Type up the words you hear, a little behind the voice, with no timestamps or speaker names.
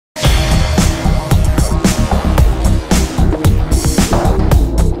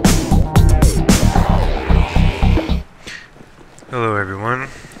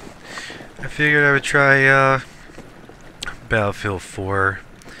figured I would try Battlefield 4,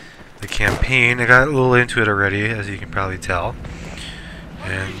 the campaign. I got a little into it already, as you can probably tell.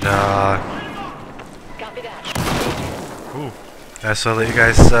 And ooh, I just want to let you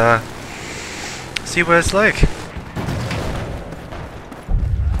guys see what it's like.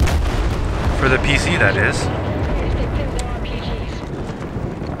 For the PC, that is.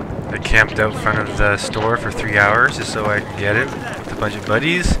 I camped out front of the store for 3 hours just so I can get it with a bunch of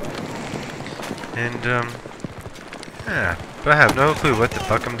buddies. And, yeah, but I have no clue what the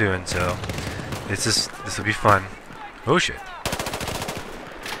fuck I'm doing, so it's just, this will be fun. Oh shit.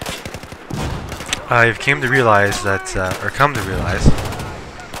 I've come to realize that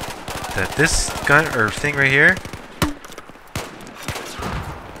this gun, or thing right here,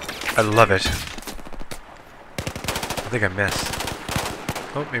 I love it. I think I missed.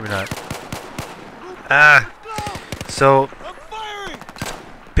 Oh, maybe not. Ah! So,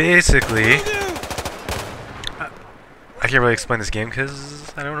 basically, I can't really explain this game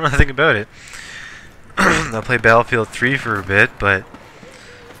because I don't know anything about it. I'll play Battlefield 3 for a bit, but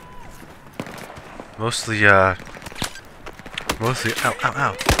mostly, ow, ow,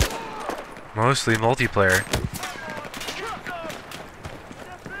 ow. Mostly multiplayer.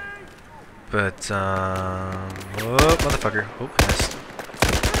 But, oh, motherfucker. Oh, I missed.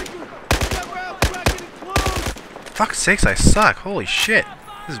 Fuck's sakes, I suck. Holy shit.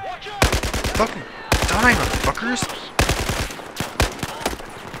 This is fucking dying, motherfuckers.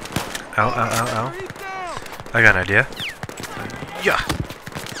 Ow, ow, ow, ow. I got an idea. Yeah.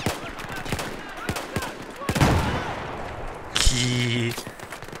 Key.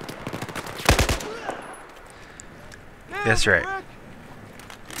 That's right.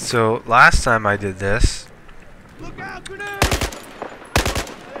 So last time I did this.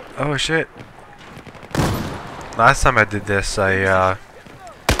 Oh shit. Last time I did this, I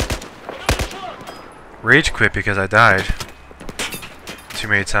rage quit because I died too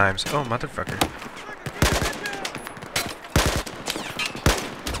many times. Oh motherfucker.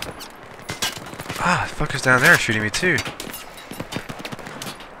 Ah, the fucker's down there shooting me too.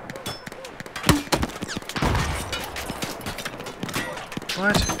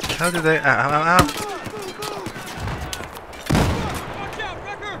 What? How did they? Ow, ow, ow. Watch out,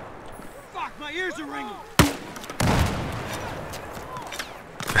 Wrecker! Fuck, my ears are ringing.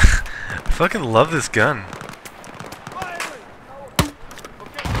 I fucking love this gun.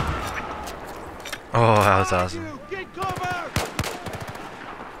 Oh, that was awesome.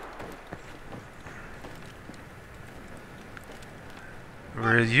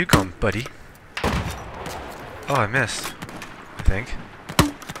 Where are you going, buddy? Oh, I missed. I think.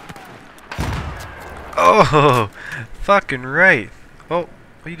 Oh, fucking right. Oh,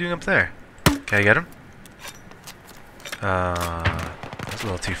 what are you doing up there? Can I get him? That's a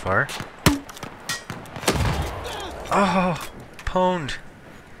little too far. Oh, pwned.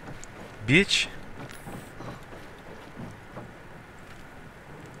 Bitch.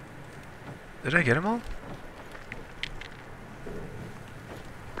 Did I get them all?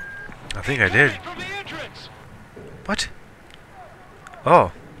 I think I did. What?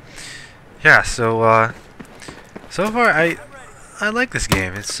 Oh. Yeah, so so far I like this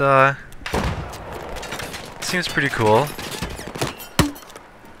game. It's seems pretty cool.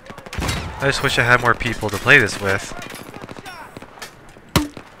 I just wish I had more people to play this with.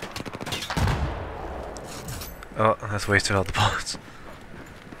 Oh, that's wasted all the bullets.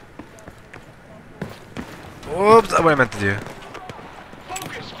 Whoops, that's what I meant to do.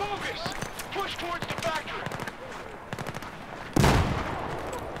 Focus, focus. Push towards the factory.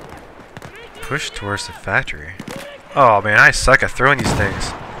 Push towards the factory. Oh man, I suck at throwing these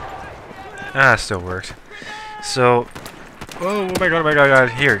things. Ah, it still worked. So, oh my god, oh my god, oh my god.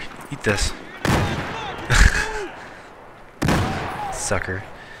 Here, eat this. Sucker.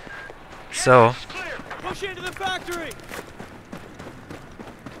 So, Push into the factory.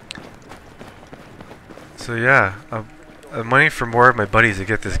 so yeah, I'm waiting for more of my buddies to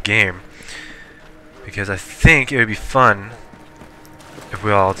get this game because I think it would be fun if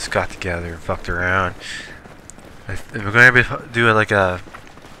we all just got together and fucked around. If we're going to be doing like a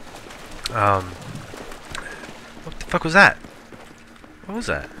what the fuck was that? What was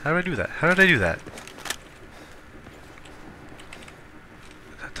that? How did I do that? How did I do that?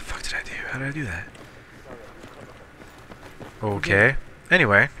 What the fuck did I do? How did I do that? Okay.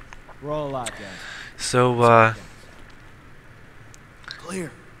 Anyway. We're all alive, guys. So,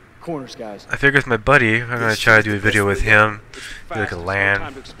 Clear. Corners, guys. I figured with my buddy, I'm gonna try to do a video with him, do like a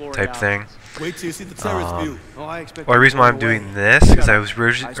LAN type thing. Wait till you see the terrace view. Or the reason why I'm doing this is I was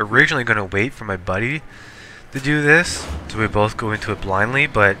originally gonna wait for my buddy to do this, so we both go into it blindly,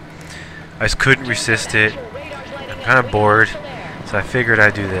 but I just couldn't resist it. I'm kind of bored, so I figured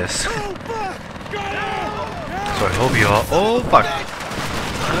I'd do this. So I hope you all. Oh fuck!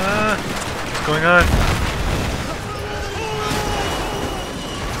 What's going on?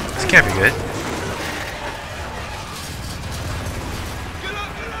 This can't be good.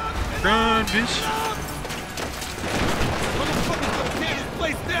 Run, bitch!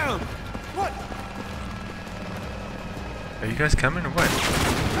 What? Are you guys coming or what?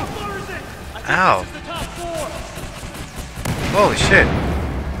 How far is it? Ow! This is the top floor. Holy shit!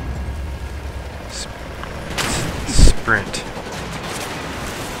 Sprint.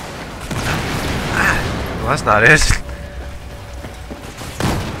 Ah, well, that's not it.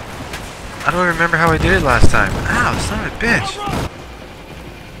 I don't remember how I did it last time. Ow, son of a bitch!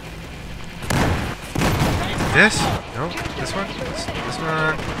 This? Nope. This one? This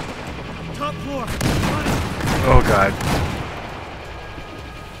one? Top floor. Oh god.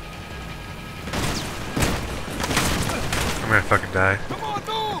 I'm gonna fucking die. Come on,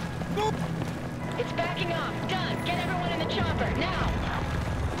 move! Move! It's backing up. Done. Get everyone in the chopper now.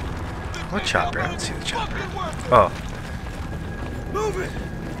 What chopper? I don't see the chopper. Oh. Move it!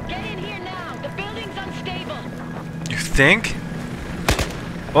 Get in here now. The building's unstable. You think?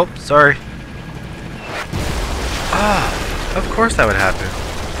 Oh, sorry. Ah, of course that would happen.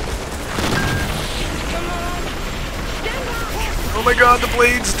 Come on. Stand by. Oh my god, the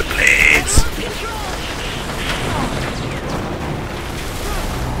blades! The blades! Control.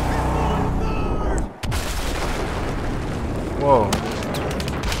 Whoa.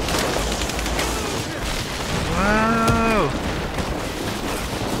 Wow.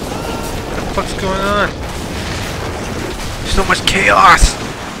 What the fuck's going on? There's so much chaos!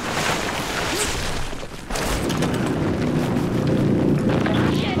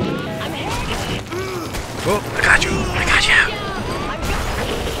 Shit. I'm hit. Oh, I got you! I got you!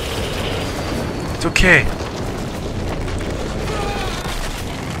 It's okay.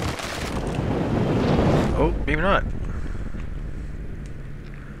 Oh, maybe not.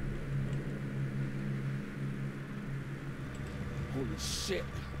 Holy shit.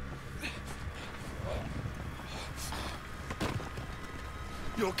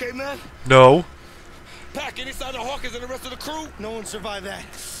 You okay, man? No. Pack inside the Hawkins and the rest of the crew. No one survived that.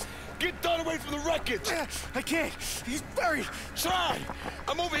 Get done away from the wreckage. I can't. He's buried. Try.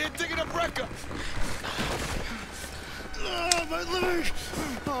 I'm over here digging up Wrecker. Oh, my leg.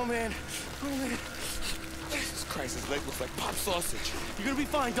 Oh, man. Oh, man. Jesus Christ, his leg looks like pop sausage. You're gonna be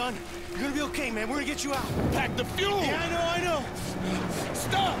fine, Don. You're gonna be okay, man. We're gonna get you out. Pack the fuel. Yeah, I know.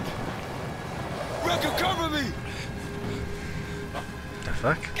 Stop. Wrecker, cover me. The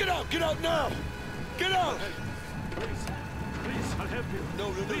fuck? Get out now. Get out. Please, I'll help you.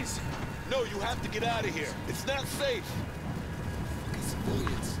 No, please. No, you have to get out of here. It's not safe. Fucking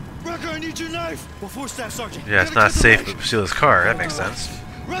civilians. Wrecker, I need your knife. Well, four staff, Sergeant. Yeah, it's not safe to steal his car. That makes sense.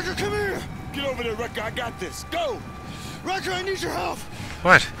 Wrecker, come here. Get over there, Wrecker. I got this. Go. Wrecker, I need your help.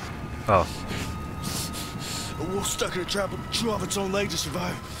 What? Oh. A wolf stuck in a trap will chew off its own leg to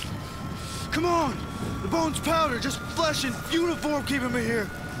survive. Come on! The bone's powder, just flesh and uniform keeping me here.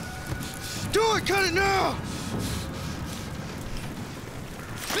 Do it! Cut it now!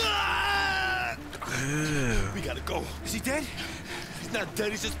 Ah! We gotta go. Is he dead? He's not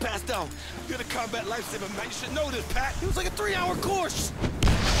dead. He's just passed out. You're the combat lifesaver, man. You should know this, Pat. It was like a 3-hour course.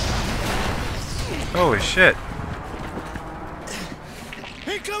 Holy shit.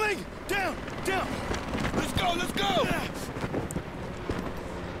 Incoming! Down! Down! Let's go. Let's go.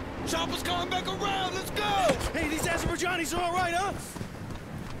 Chopper's coming back around. Let's go. Hey, these Azerbaijanis are all right, huh?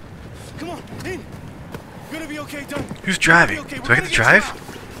 Come on, in. You're gonna be okay, Don. Who's driving? Okay. Do I get to drive?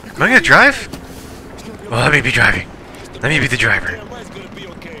 Am I gonna drive? Well, let me be driving. Let me be the driver. Damn right's gonna be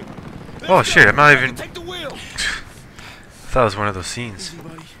okay. Oh shit, I'm not even... Take the wheel. I thought it was one of those scenes. Easy,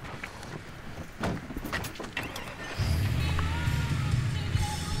 buddy.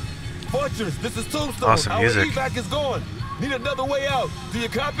 Fortress, this is Tombstone. Awesome music. Our evac is gone. Need another way out. Do you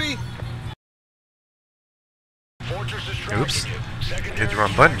copy? Fortress is Oops. Hit the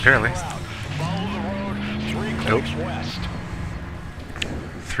wrong button, apparently. Nope.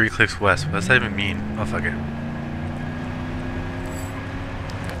 3 clicks west. What does that even mean? Oh, fuck it.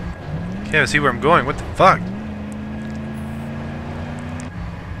 Can't even see where I'm going. What the fuck?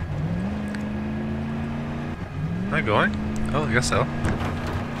 Am I going? Oh, I guess so.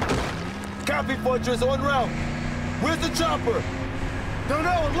 Copy, Fortress, en route. Where's the chopper? No,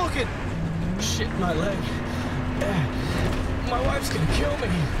 I'm looking. Shit, my leg. My wife's gonna kill me.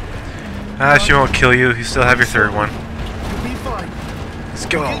 Ah, she won't kill you. You still have your third one. You'll be fine. Let's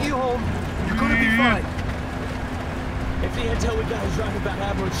go. Get you home. You're gonna be fine. If the intel we got is right about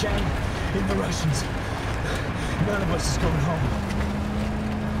Admiral Chang, in the Russians. None of us is going home.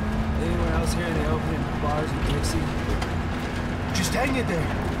 Anyone else here in the opening bars in Dixie? Just hang in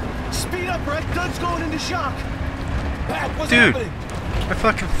there. Speed up, Rick. Dunn's going into shock. Pat, what's Dude, happening? my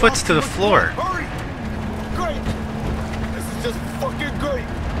fucking foot's to the floor. Hurry! Great! This is just fucking great!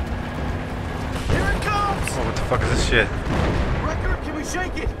 Here it comes! Oh, what the fuck is this shit? Wrecker, can we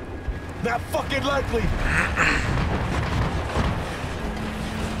shake it? Not fucking likely!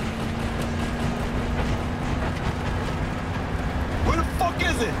 Where the fuck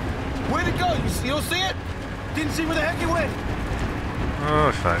is it? Where'd it go? You don't see it? Didn't see where the heck it went.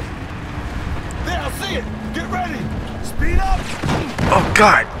 Oh, fuck. There, I see it! Get ready! Speed up! Oh,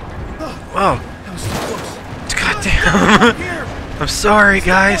 God. Oh, That was so close. goddamn. Here! I'm sorry,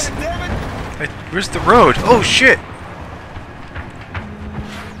 guys. Damn it! Where's the road? Oh, shit.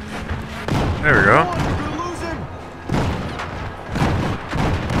 There we go. Come on, we're gonna lose him!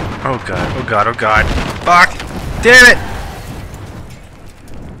 Oh, God. Oh, God. Oh, God. Fuck. Damn it.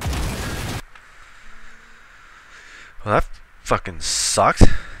 Well, that fucking sucked. I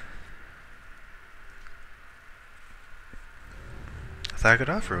thought I could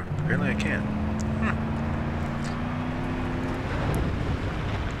off-road. Apparently I can.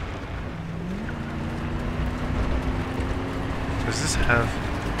 Does this have...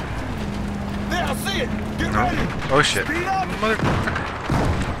 There, I see it! Get No. ready! Oh shit. Speed up! Motherfucker.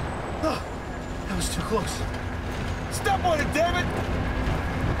 Oh, that was too close. Step on it, damn it!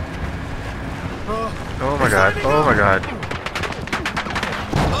 Oh my god. Oh my god.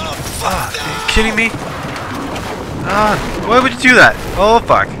 Oh, fuck! Are you kidding me? Why would you do that? Oh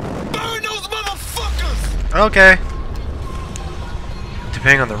fuck. Burn those motherfuckers! Okay.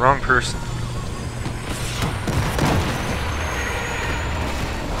 Depending on the wrong person.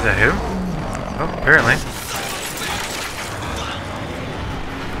 Is that him? Oh, apparently.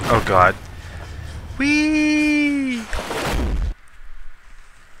 Oh god. Whee!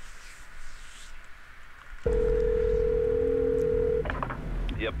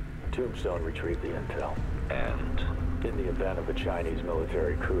 Yep. Tombstone retrieved the intel. And in the event of a Chinese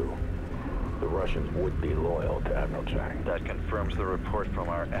military coup, the Russians would be loyal to Admiral Chang. That confirms the report from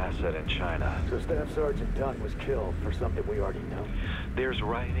our asset in China. So Staff Sergeant Dunn was killed for something we already know. There's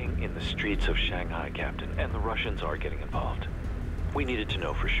rioting in the streets of Shanghai, Captain, and the Russians are getting involved. We needed to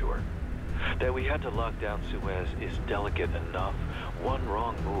know for sure. That we had to lock down Suez is delicate enough. One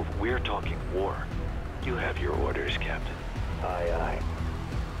wrong move, we're talking war. You have your orders, Captain. Aye, aye.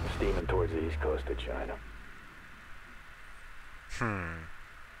 Steaming towards the east coast of China.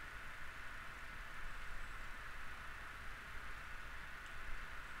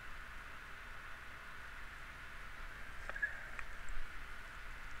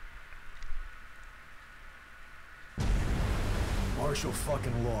 Martial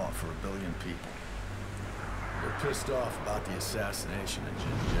fucking law for 1 billion people. They're pissed off about the assassination of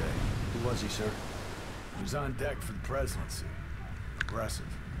Jin Jay. Who was he, sir? He was on deck for the presidency. Progressive.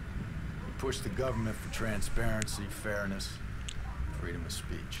 He pushed the government for transparency, fairness, freedom of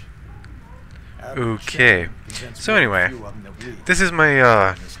speech. Okay. So anyway, this is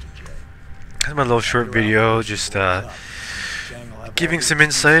my little short video, just giving some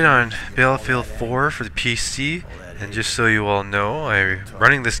insight on Battlefield 4 for the PC, and just so you all know, I'm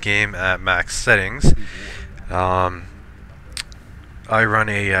running this game at max settings. I run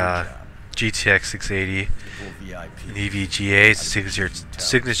a GTX 680, an EVGA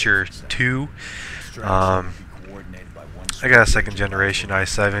Signature 2. I got a second generation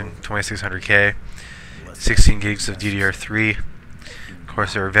i7 2600K, 16 gigs of DDR3,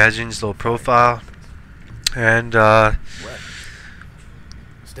 Corsair Vengeance, low profile, and it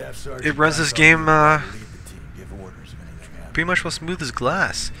runs this game pretty much as smooth as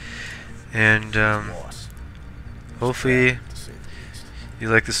glass. And hopefully you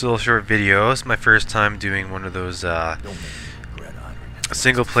like this little short video. It's my first time doing one of those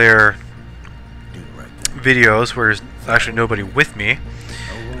single player videos where there's actually nobody with me.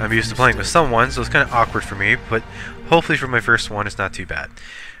 I'm used to playing with someone, so it's kind of awkward for me, but hopefully for my first one it's not too bad.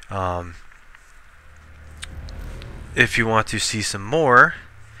 If you want to see some more,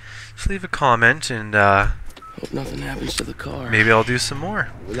 just leave a comment, and hope nothing happens to the car. maybe I'll do some more.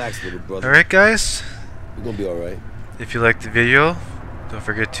 Relax, little brother. Alright guys, We're gonna be alright. if you liked the video, don't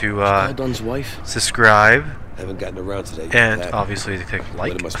forget to Dunn's wife. subscribe, Haven't gotten around today. and Pat. obviously to click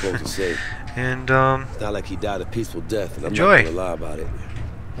like. What am I supposed to say? And It's not like he died a peaceful death, and I'm enjoy. not gonna lie about it.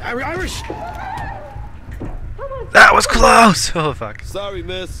 Irish! that was close! Oh fuck. Sorry,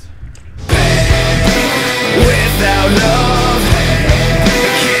 miss. Without love